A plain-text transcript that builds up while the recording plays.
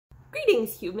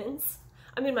Greetings, humans!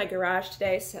 I'm in my garage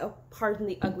today, so pardon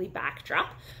the ugly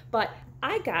backdrop, but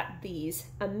I got these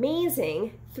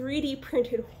amazing 3D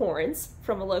printed horns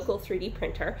from a local 3D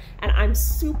printer, and I'm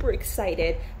super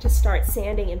excited to start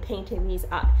sanding and painting these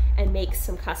up and make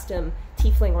some custom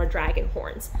tiefling or dragon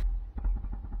horns.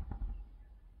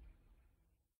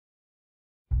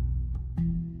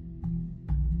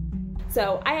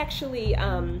 So I actually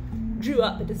drew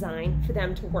up a design for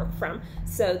them to work from.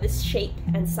 So this shape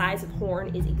and size of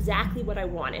horn is exactly what I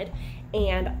wanted,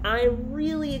 and I'm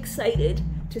really excited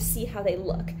to see how they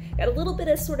look. Got a little bit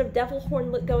of sort of devil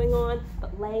horn look going on,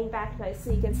 but laying back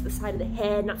nicely against the side of the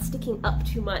head, not sticking up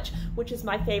too much, which is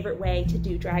my favorite way to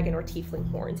do dragon or tiefling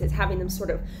horns, is having them sort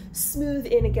of smooth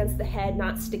in against the head,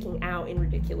 not sticking out in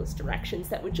ridiculous directions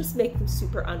that would just make them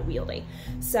super unwieldy.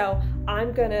 So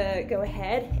I'm gonna go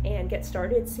ahead and get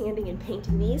started sanding and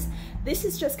painting these. This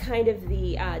is just kind of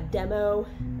the demo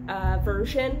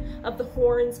version of the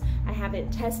horns. I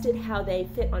haven't tested how they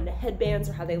fit onto headbands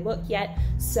or how they look yet,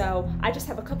 so I just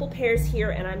have a couple pairs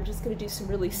here, and I'm just going to do some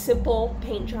really simple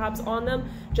paint jobs on them,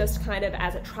 just kind of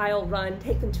as a trial run,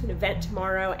 take them to an event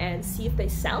tomorrow and see if they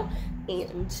sell.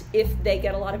 And if they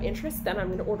get a lot of interest, then I'm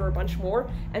going to order a bunch more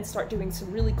and start doing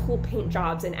some really cool paint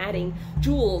jobs and adding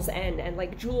jewels and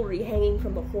like jewelry hanging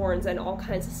from the horns and all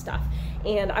kinds of stuff.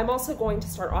 And I'm also going to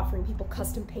start offering people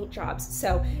custom paint jobs.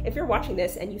 So if you're watching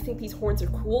this and you think these horns are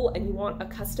cool and you want a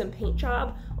custom paint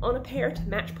job on a pair to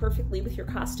match perfectly with your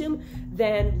costume,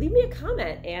 then leave me a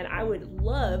comment and I would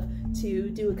love to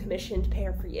do a commissioned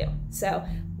pair for you. So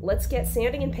let's get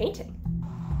sanding and painting.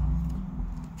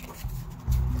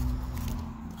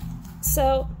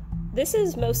 So this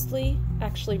is mostly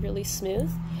actually really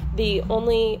smooth. The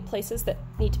only places that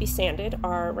need to be sanded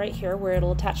are right here where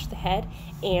it'll attach to the head,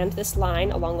 and this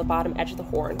line along the bottom edge of the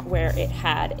horn where it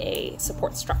had a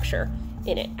support structure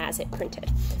in it as it printed.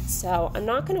 So I'm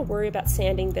not going to worry about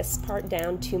sanding this part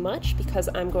down too much because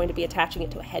I'm going to be attaching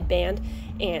it to a headband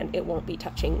and it won't be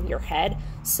touching your head.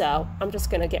 So I'm just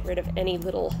going to get rid of any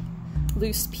little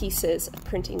loose pieces of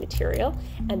printing material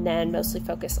and then mostly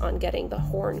focus on getting the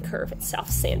horn curve itself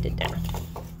sanded down.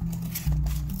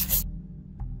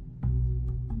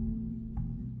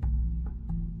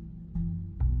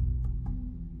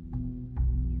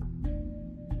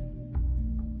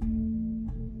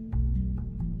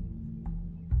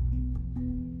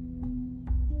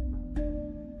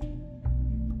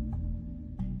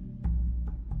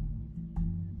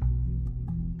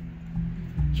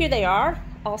 Here they are,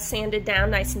 all sanded down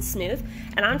nice and smooth,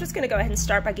 and I'm just going to go ahead and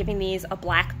start by giving these a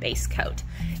black base coat.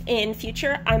 In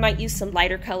future, I might use some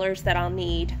lighter colors that I'll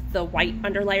need the white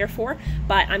underlayer for,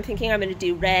 but I'm thinking I'm going to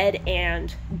do red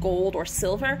and gold or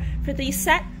silver for these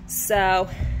set, so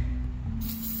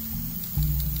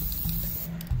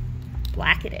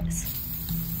black it is.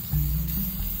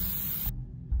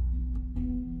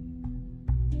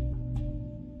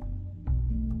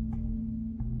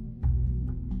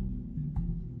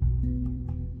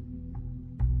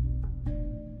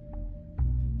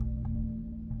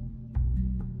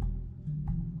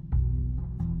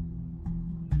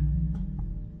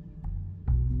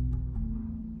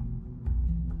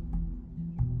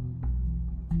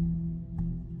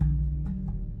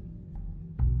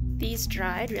 These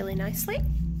dried really nicely,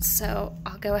 so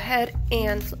I'll go ahead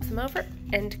and flip them over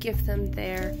and give them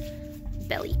their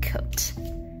belly coat.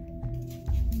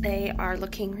 They are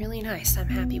looking really nice. I'm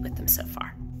happy with them so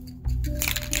far.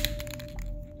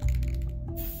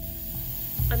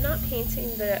 I'm not painting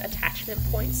the attachment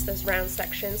points, those round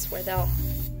sections where they'll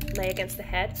lay against the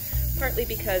head, partly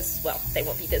because, well, they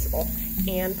won't be visible,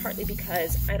 and partly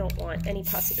because I don't want any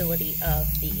possibility of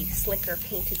the slicker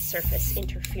painted surface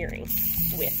interfering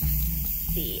with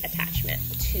the attachment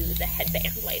to the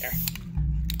headband later.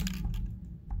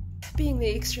 Being the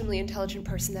extremely intelligent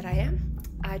person that I am,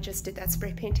 I just did that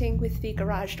spray painting with the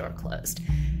garage door closed.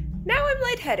 Now I'm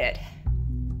lightheaded.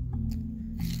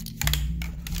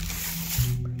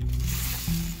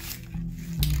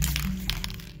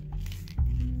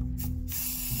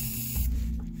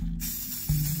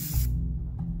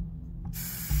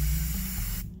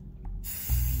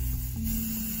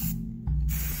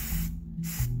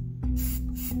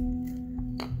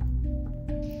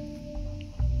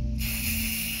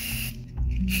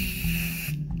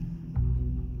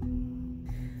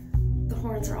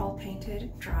 Horns are all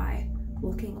painted, dry,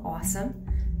 looking awesome.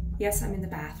 Yes, I'm in the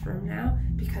bathroom now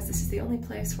because this is the only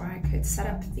place where I could set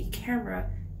up the camera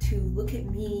to look at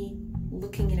me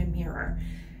looking in a mirror,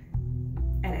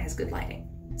 and it has good lighting.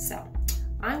 So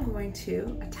I'm going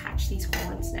to attach these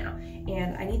horns now,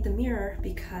 and I need the mirror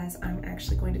because I'm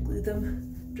actually going to glue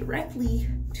them directly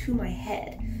to my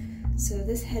head. So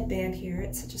this headband here,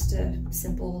 it's just a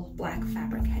simple black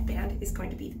fabric headband, is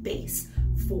going to be the base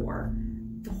for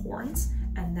the horns,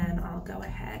 and then I'll go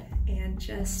ahead and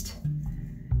just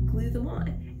glue them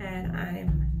on. And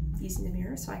I'm using the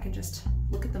mirror so I can just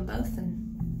look at them both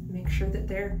and make sure that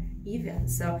they're even.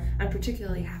 So I'm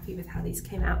particularly happy with how these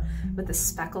came out with the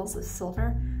speckles of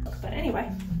silver. But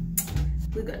anyway,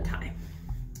 glue gun time.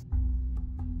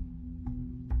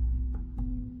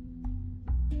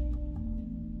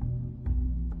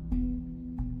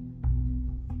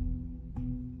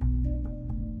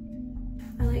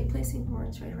 I like placing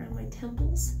horns right around my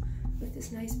temples with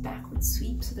this nice backward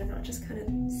sweep so they're not just kind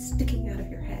of sticking out of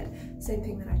your head. Same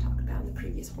thing that I talked about in the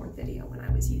previous horn video when I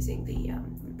was using the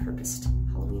repurposed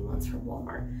Halloween ones from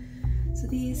Walmart. So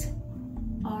these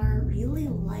are really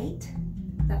light.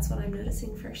 That's what I'm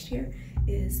noticing first here,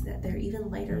 is that they're even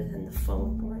lighter than the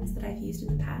foam horns that I've used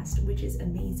in the past, which is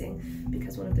amazing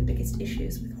because one of the biggest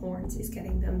issues with horns is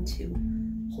getting them to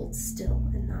hold still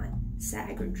and not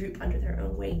sag or droop under their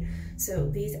own weight. So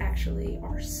these actually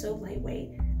are so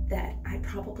lightweight that I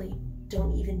probably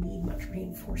don't even need much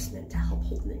reinforcement to help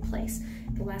hold them in place.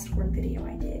 The last horn video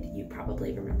I did, you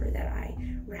probably remember that I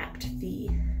wrapped the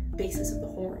bases of the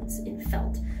horns in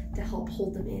felt to help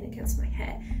hold them in against my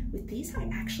head. With these, I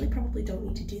actually probably don't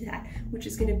need to do that, which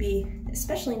is going to be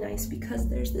especially nice because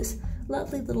there's this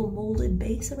lovely little molded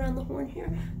base around the horn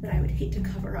here that I would hate to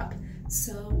cover up.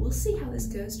 So we'll see how this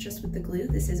goes just with the glue.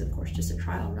 This is, of course, just a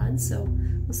trial run, so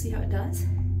we'll see how it does.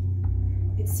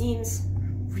 It seems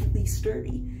really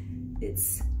sturdy.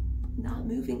 It's not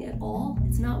moving at all.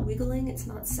 It's not wiggling. It's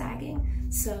not sagging.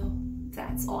 So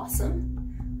that's awesome.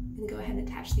 I'm gonna go ahead and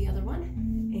attach the other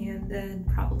one and then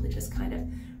probably just kind of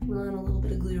run a little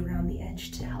bit of glue around the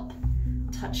edge to help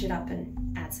touch it up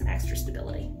and add some extra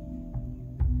stability.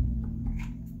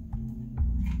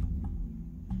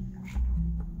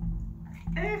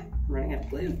 I'm running out of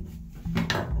glue.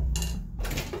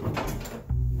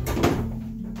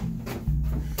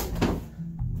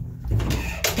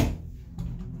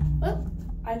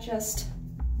 I just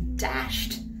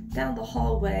dashed down the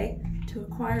hallway to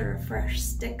acquire a fresh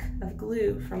stick of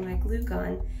glue from my glue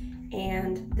gun,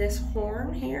 and this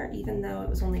horn here, even though it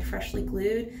was only freshly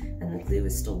glued and the glue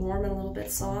is still warm and a little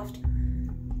bit soft,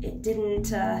 it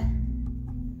didn't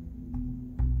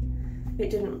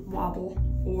wobble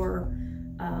or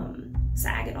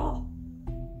sag at all.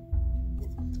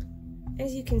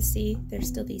 As you can see, there's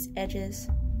still these edges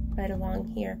right along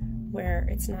here where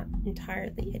it's not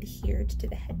entirely adhered to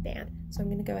the headband. So I'm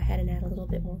going to go ahead and add a little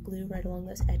bit more glue right along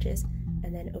those edges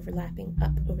and then overlapping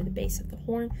up over the base of the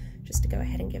horn just to go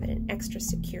ahead and give it an extra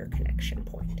secure connection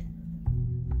point.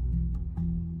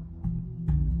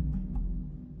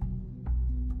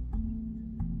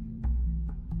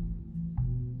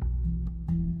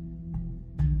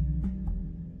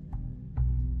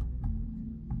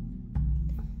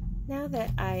 Now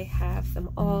that I have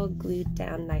them all glued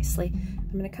down nicely,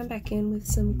 I'm going to come back in with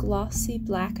some glossy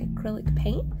black acrylic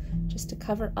paint just to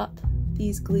cover up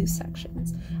these glue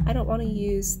sections. I don't want to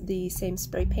use the same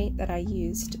spray paint that I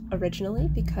used originally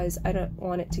because I don't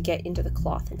want it to get into the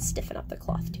cloth and stiffen up the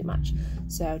cloth too much.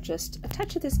 So just a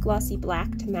touch of this glossy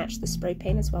black to match the spray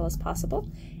paint as well as possible,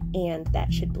 and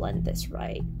that should blend this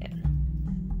right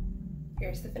in.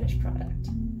 Here's the finished product.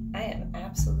 I am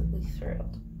absolutely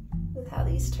thrilled with how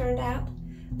these turned out.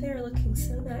 They're looking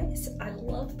so nice. I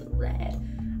love the red.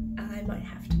 I might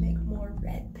have to make more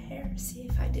red pairs. See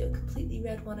if I do a completely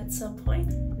red one at some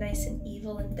point. Nice and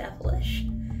evil and devilish.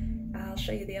 I'll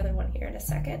show you the other one here in a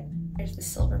second. There's the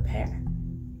silver pair.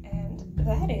 And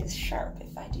that is sharp,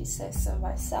 if I do say so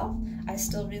myself. I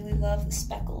still really love the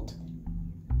speckled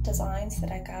designs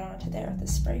that I got onto there with the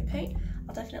spray paint.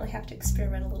 I'll definitely have to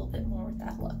experiment a little bit more with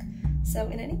that look. So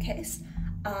in any case,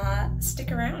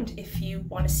 stick around if you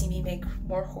want to see me make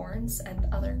more horns and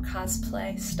other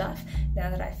cosplay stuff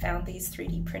now that I found these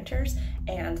 3D printers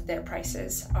and their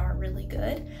prices are really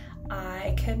good.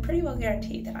 I can pretty well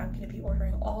guarantee that I'm going to be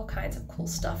ordering all kinds of cool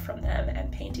stuff from them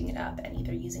and painting it up and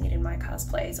either using it in my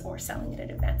cosplays or selling it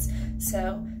at events.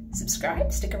 So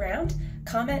subscribe, stick around,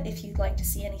 comment if you'd like to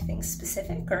see anything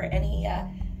specific or any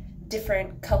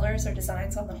different colors or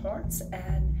designs on the horns,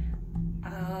 and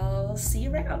I'll see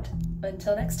you around.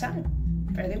 Until next time,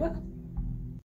 fare thee well.